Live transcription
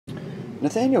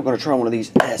Nathaniel, going to try one of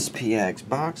these SPX.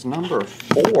 Box number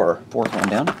 4. Fourth one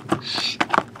down. Shh.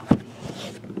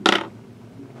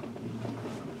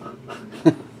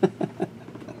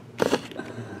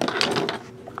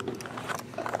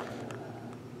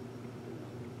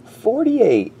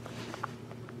 $48.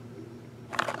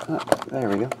 There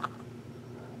we go.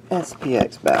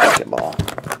 SPX basketball.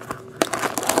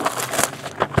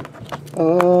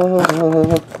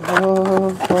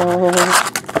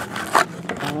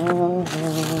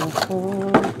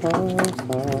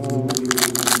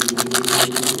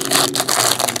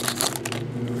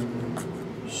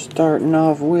 Starting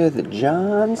off with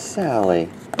John Sally.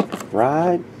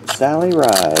 Ride, Sally,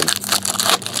 ride.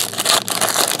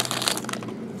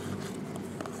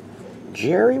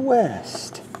 Jerry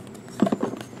West.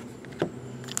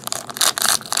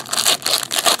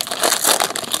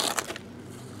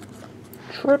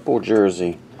 Triple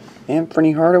jersey.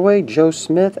 Anthony Hardaway, Joe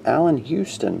Smith, Allen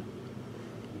Houston.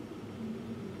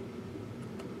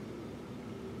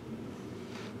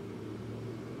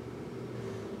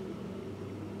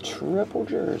 Triple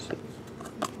jersey.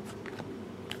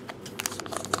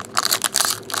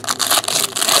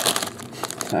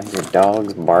 I hear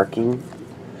dogs barking.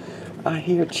 I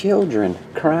hear children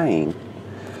crying.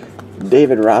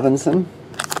 David Robinson.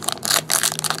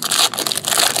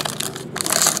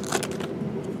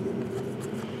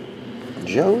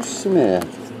 Joe Smith.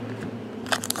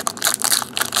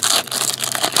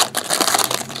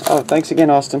 Oh, thanks again,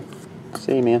 Austin.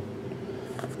 See you, man.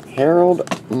 Harold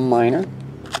Miner.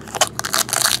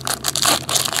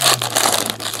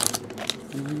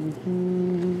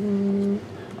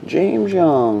 James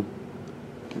Young.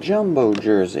 Jumbo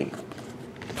jersey.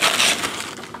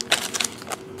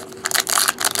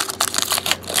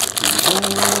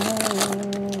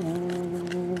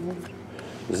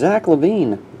 Zach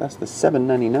LaVine, that's the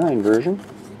 $7.99 version.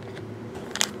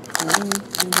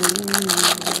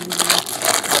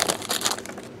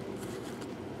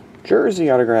 Jersey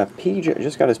autograph, PJ,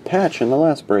 just got his patch in the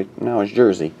last break, now his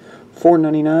jersey.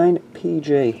 $4.99,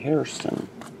 PJ Hairston.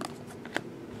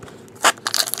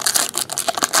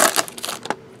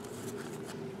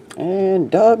 And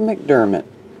Doug McDermott.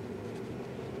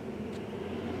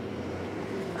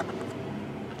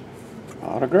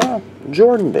 Autograph.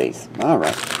 Jordan base.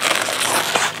 Alright.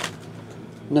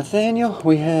 Nathaniel,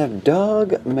 we have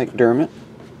Doug McDermott.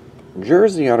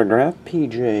 Jersey autograph.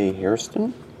 PJ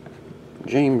Hairston.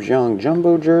 James Young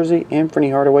jumbo jersey.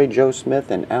 Anthony Hardaway, Joe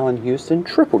Smith, and Allen Houston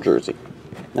triple jersey.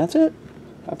 That's it.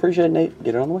 I appreciate it, Nate.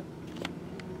 Get it on the way.